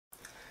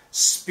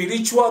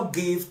Spiritual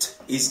gift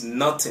is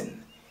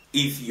nothing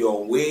if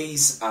your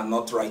ways are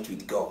not right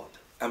with God.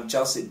 I'm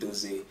Charles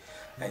Edozie,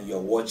 and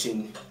you're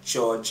watching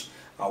Church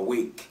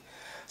Awake.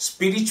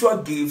 Spiritual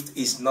gift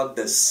is not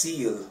the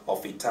seal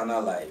of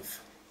eternal life.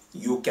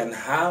 You can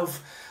have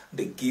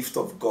the gift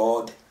of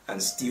God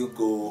and still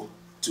go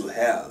to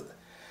hell.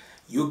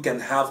 You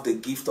can have the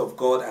gift of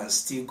God and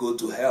still go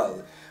to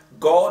hell.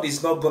 God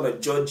is not going to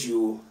judge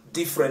you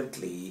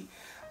differently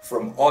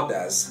from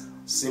others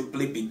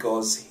simply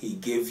because he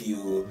gave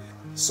you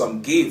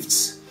some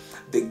gifts.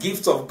 The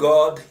gift of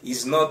God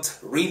is not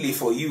really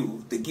for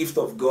you. The gift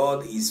of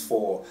God is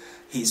for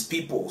his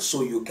people,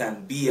 so you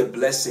can be a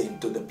blessing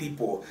to the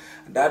people.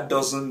 That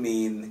doesn't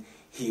mean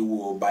he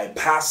will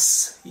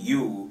bypass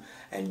you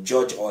and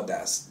judge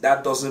others.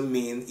 That doesn't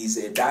mean it's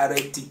a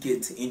direct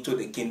ticket into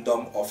the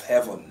kingdom of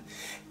heaven.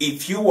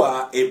 If you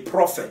are a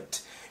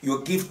prophet,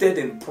 you're gifted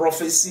in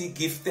prophecy,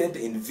 gifted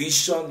in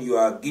vision, you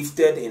are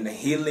gifted in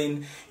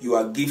healing, you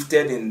are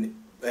gifted in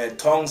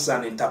tongues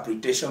and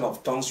interpretation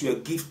of tongues, you are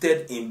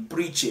gifted in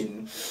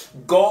preaching,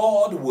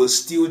 God will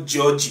still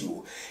judge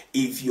you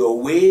if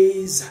your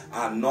ways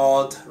are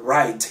not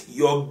right.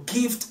 Your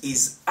gift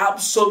is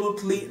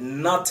absolutely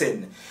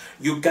nothing.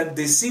 You can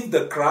deceive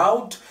the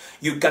crowd,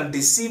 you can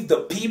deceive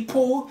the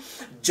people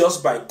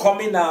just by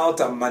coming out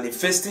and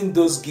manifesting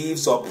those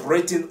gifts,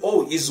 operating.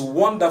 Oh, it's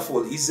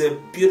wonderful, it's a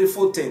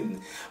beautiful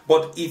thing.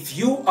 But if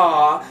you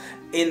are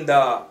in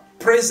the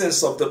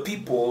presence of the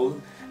people,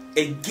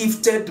 a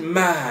gifted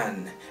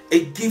man,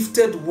 a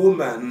gifted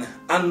woman,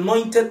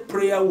 anointed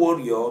prayer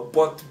warrior,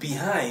 but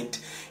behind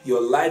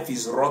your life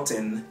is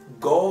rotten,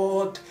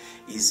 God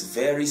is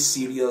very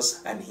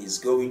serious and he's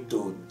going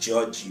to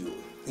judge you.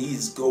 He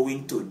is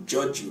going to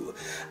judge you.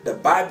 The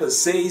Bible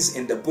says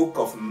in the book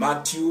of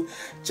Matthew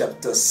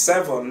chapter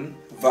 7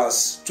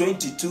 verse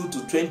 22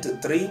 to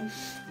 23,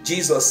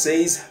 Jesus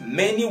says,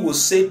 "Many will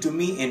say to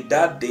me in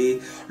that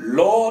day,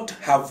 Lord,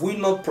 have we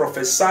not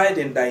prophesied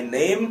in thy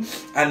name,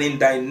 and in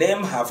thy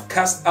name have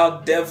cast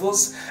out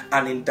devils,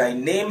 and in thy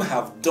name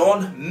have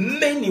done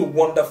many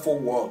wonderful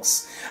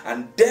works?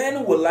 And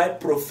then will I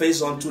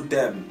profess unto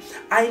them,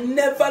 I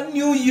never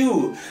knew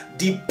you.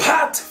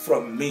 Depart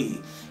from me,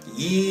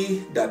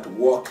 ye that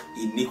walk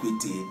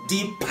iniquity."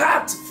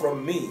 Depart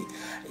from me,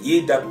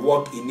 ye that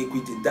walk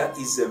iniquity. That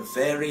is a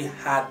very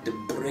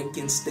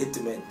heartbreaking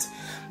statement.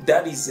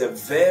 That is a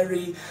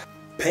very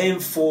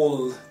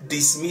painful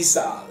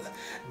dismissal.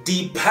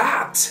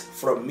 Depart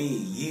from me,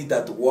 ye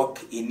that walk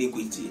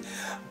iniquity.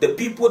 The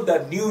people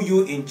that knew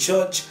you in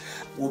church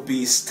will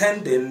be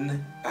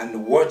standing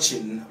and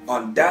watching.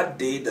 On that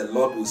day, the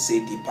Lord will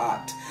say,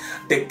 depart.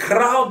 The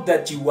crowd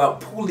that you are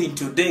pulling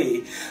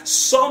today,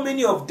 so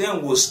many of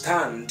them will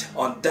stand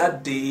on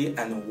that day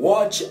and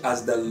watch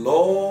as the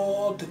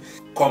Lord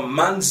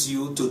commands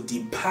you to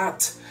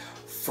depart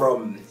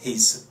from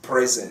his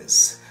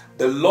presence.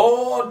 The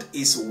Lord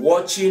is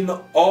watching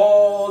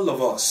all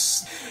of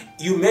us.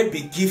 You may be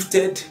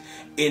gifted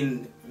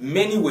in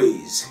many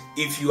ways.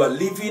 If you are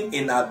living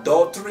in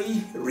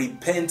adultery,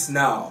 repent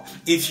now.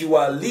 If you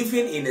are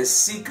living in a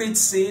secret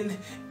sin,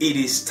 it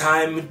is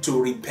time to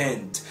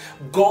repent.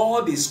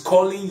 God is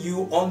calling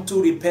you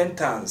unto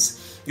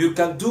repentance. You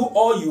can do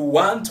all you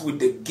want with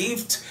the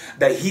gift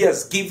that he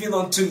has given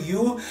unto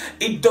you.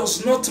 It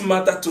does not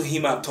matter to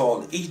him at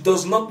all. It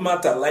does not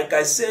matter. Like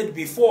I said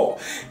before,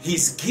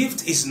 his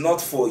gift is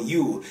not for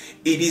you.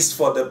 It is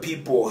for the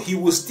people. He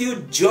will still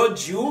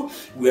judge you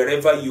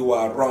wherever you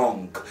are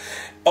wrong.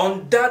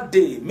 On that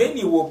day,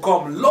 many will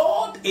come,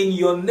 Lord, in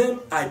your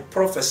name I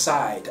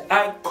prophesied.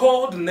 I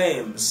called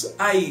names.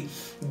 I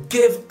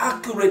gave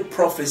accurate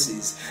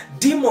prophecies.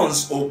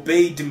 Demons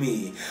obeyed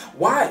me.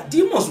 Why?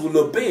 Demons will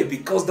obey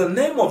because the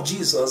name of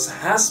Jesus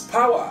has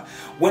power.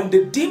 When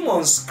the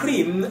demons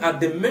scream at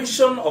the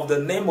mention of the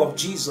name of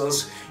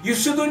Jesus, you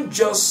shouldn't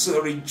just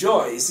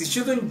rejoice. You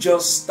shouldn't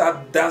just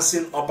start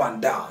dancing up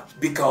and down,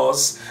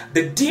 because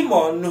the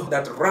demon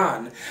that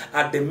ran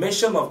at the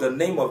mention of the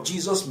name of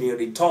Jesus may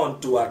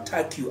return to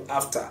attack you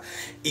after,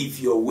 if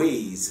your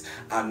ways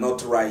are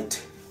not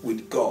right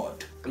with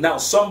God. Now,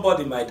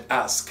 somebody might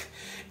ask,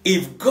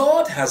 if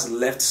God has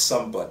left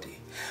somebody,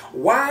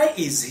 why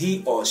is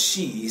he or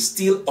she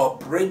still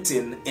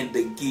operating in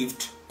the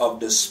gift of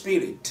the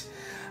Spirit?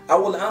 I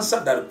will answer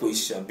that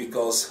question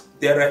because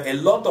there are a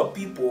lot of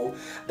people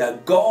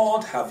that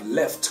God have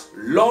left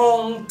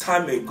long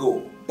time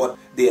ago, but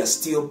they are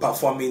still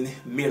performing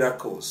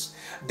miracles.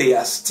 They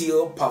are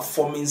still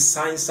performing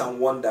signs and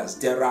wonders.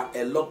 There are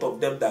a lot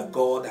of them that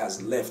God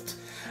has left.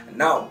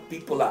 Now,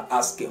 people are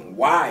asking,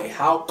 why?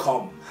 How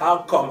come? How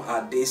come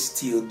are they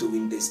still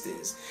doing these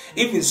things?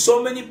 Even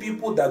so many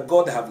people that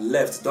God have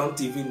left don't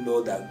even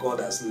know that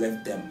God has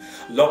left them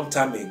long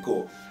time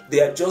ago. They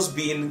are just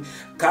being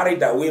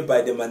carried away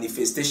by the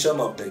manifestation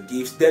of the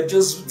gift. They're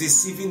just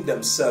deceiving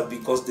themselves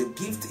because the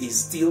gift is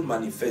still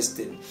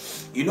manifesting.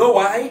 You know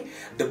why?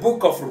 The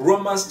book of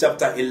Romans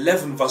chapter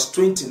 11 verse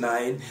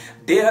 29,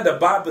 there the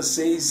Bible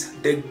says,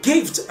 the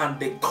gift and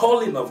the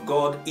calling of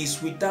God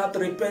is without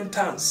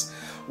repentance.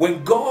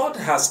 When God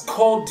has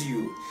called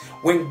you,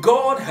 When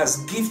God has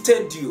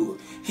gifted you,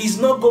 He's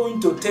not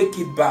going to take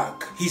it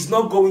back. He's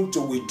not going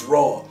to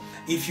withdraw.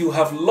 If you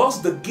have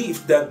lost the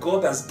gift that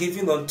God has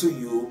given unto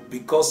you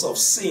because of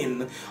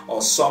sin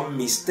or some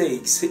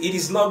mistakes, it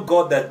is not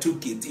God that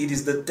took it. It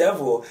is the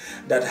devil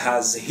that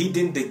has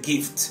hidden the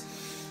gift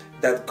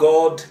that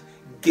God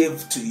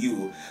gave to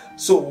you.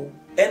 So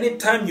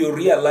anytime you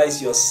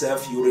realize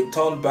yourself, you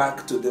return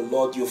back to the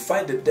Lord, you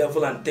fight the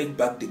devil and take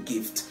back the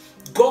gift.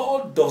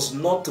 God does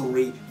not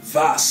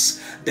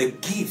reverse the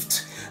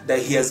gift that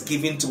He has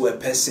given to a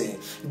person.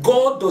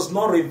 God does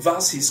not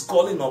reverse His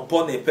calling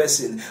upon a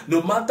person.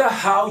 No matter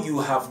how you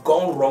have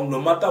gone wrong,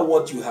 no matter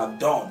what you have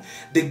done,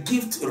 the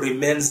gift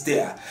remains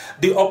there.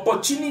 The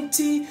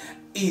opportunity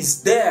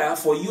is there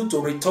for you to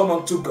return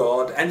unto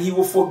God, and He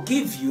will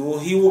forgive you.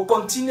 He will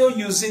continue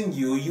using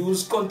you. You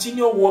will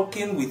continue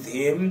working with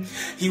Him.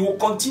 He will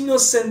continue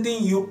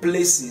sending you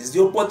places.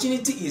 The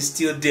opportunity is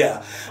still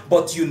there,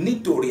 but you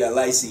need to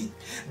realize it.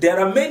 There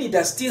are many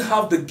that still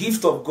have the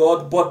gift of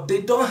God, but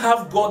they don't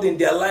have God in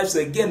their lives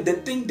again. They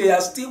think they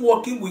are still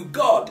working with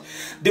God.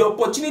 The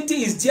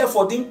opportunity is there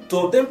for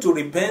them to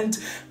repent.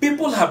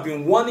 People have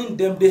been warning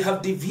them. They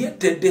have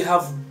deviated. They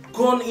have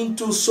gone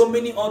into so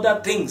many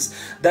other things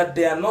that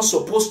they are not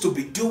supposed to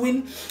be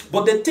doing,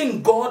 but they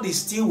think God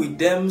is still with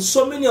them.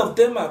 So many of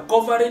them are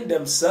covering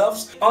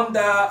themselves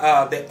under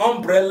the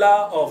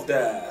umbrella of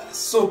the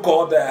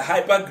so-called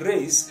hyper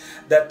grace,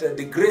 that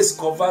the grace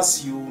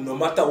covers you no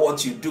matter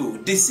what you do,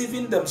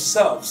 deceiving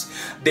themselves.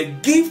 The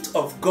gift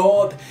of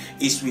God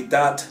is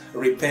without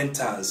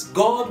repentance.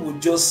 God will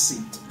just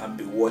sit and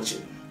be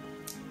watching.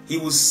 He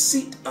will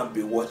sit and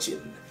be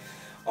watching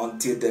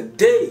until the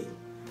day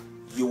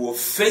you will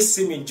face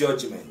Him in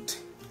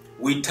judgment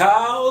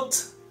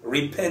without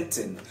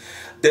repenting.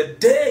 The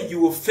day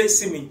you will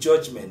face Him in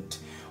judgment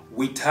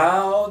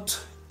without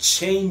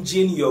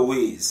changing your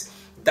ways,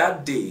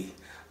 that day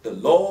the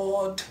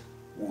Lord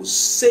will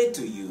say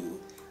to you,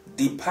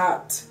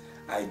 "Depart,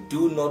 I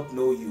do not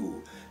know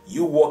you,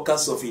 you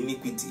workers of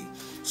iniquity."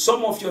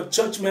 Some of your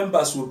church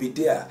members will be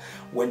there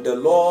when the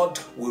Lord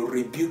will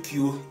rebuke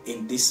you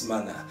in this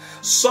manner.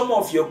 Some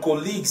of your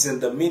colleagues in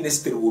the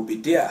ministry will be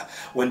there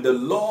when the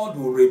Lord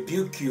will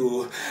rebuke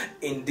you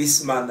in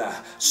this manner.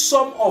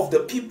 Some of the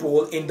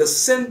people in the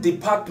same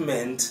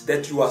department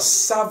that you are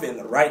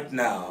serving right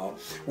now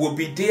will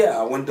be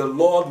there when the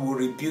Lord will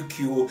rebuke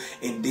you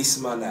in this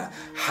manner.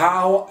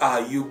 How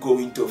are you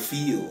going to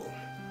feel?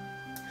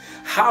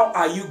 How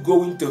are you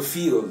going to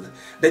feel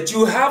that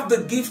you have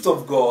the gift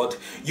of God?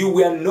 You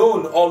were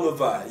known all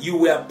over. You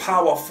were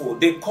powerful.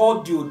 They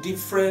called you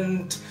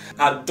different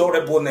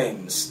adorable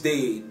names.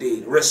 They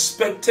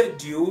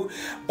respected you.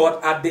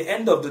 But at the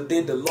end of the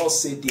day, the Lord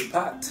said,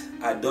 "Depart,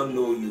 I don't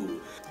know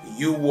you,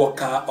 you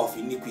worker of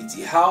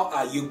iniquity." How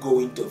are you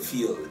going to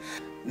feel?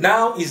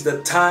 Now is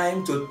the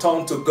time to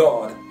turn to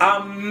God.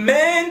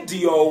 Amend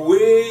your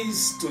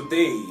ways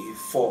today,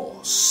 for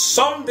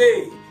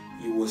someday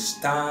you will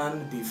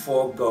stand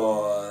before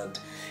God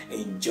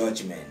in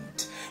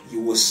judgment. You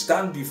will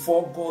stand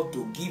before God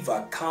to give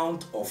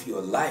account of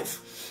your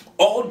life.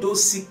 All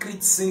those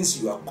secret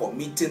sins you are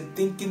committing,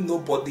 thinking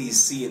nobody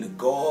is seeing,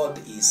 God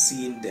is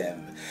seeing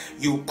them.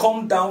 You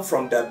come down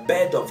from the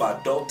bed of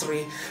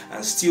adultery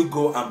and still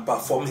go and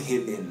perform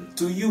healing.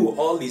 To you,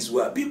 all is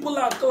well. People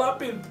are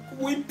clapping,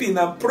 weeping,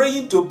 and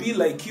praying to be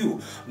like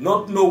you,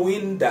 not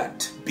knowing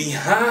that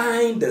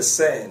behind the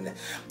sin,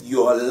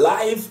 your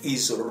life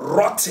is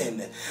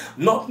rotten.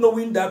 Not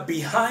knowing that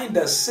behind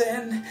the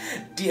sin,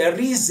 there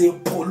is a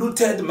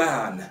polluted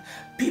man.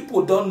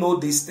 People don't know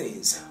these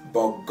things,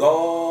 but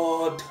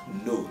God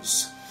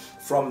knows.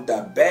 From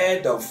the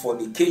bed of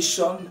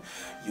fornication,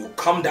 you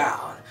come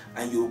down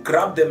and you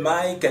grab the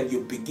mic and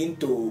you begin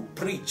to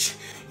preach.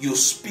 You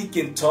speak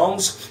in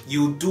tongues.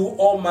 You do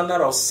all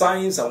manner of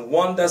signs and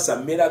wonders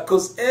and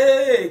miracles.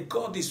 Hey,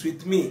 God is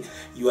with me.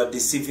 You are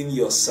deceiving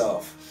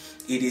yourself.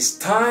 It is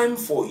time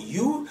for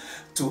you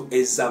to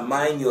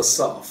examine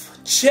yourself.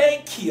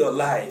 Check your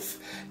life.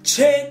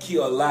 Check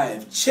your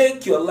life.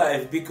 Check your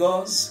life,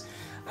 because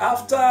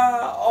after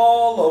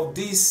all of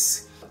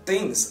these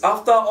things,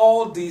 after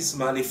all this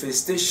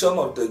manifestation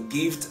of the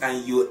gift,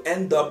 and you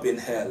end up in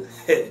hell,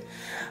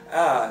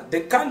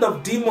 the kind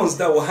of demons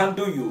that will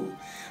handle you,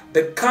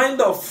 the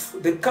kind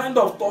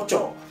of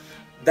torture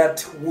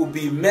that will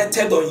be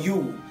meted on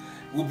you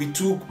will be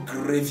too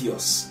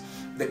grievous.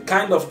 The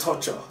kind of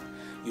torture,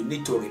 you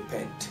need to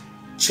repent.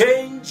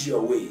 Change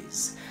your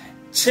ways.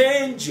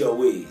 Change your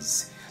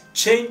ways.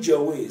 Change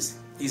your ways.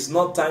 It's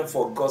not time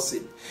for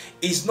gossip.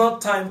 It's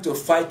not time to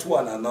fight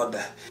one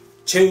another.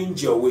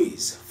 Change your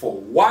ways, for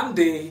one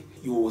day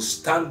you will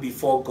stand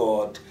before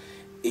God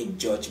in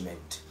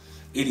judgment.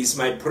 It is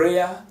my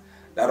prayer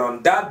that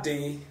on that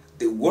day,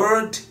 the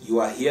word you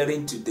are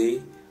hearing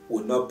today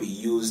will not be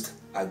used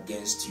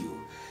against you.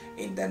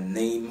 In the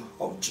name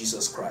of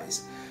Jesus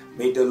Christ,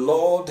 may the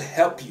Lord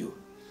help you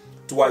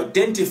to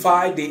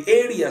identify the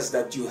areas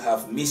that you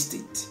have missed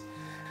it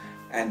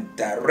and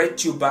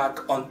direct you back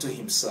unto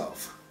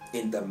Himself.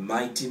 In the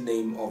mighty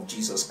name of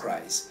Jesus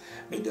Christ,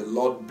 may the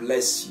Lord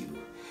bless you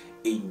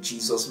In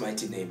Jesus'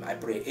 mighty name, I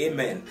pray.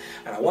 Amen.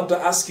 And I want to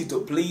ask you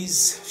to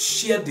please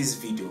share this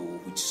video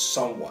with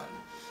someone.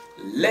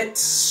 Let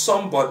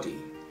somebody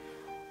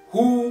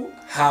who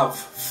have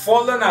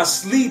fallen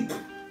asleep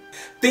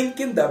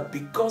thinking that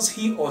because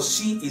he or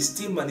she is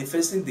still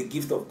manifesting the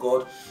gift of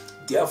God,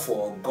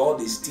 therefore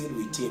God is still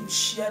with him.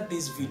 Share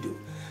this video.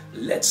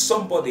 Let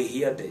somebody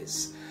hear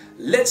this.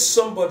 Let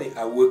somebody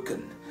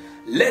awaken.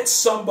 Let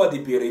somebody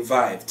be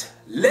revived.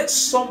 Let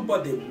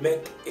somebody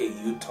make a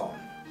U-turn.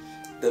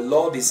 The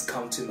Lord is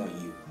counting on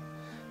you.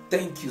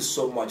 Thank you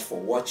so much for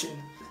watching.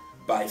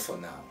 Bye for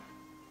now.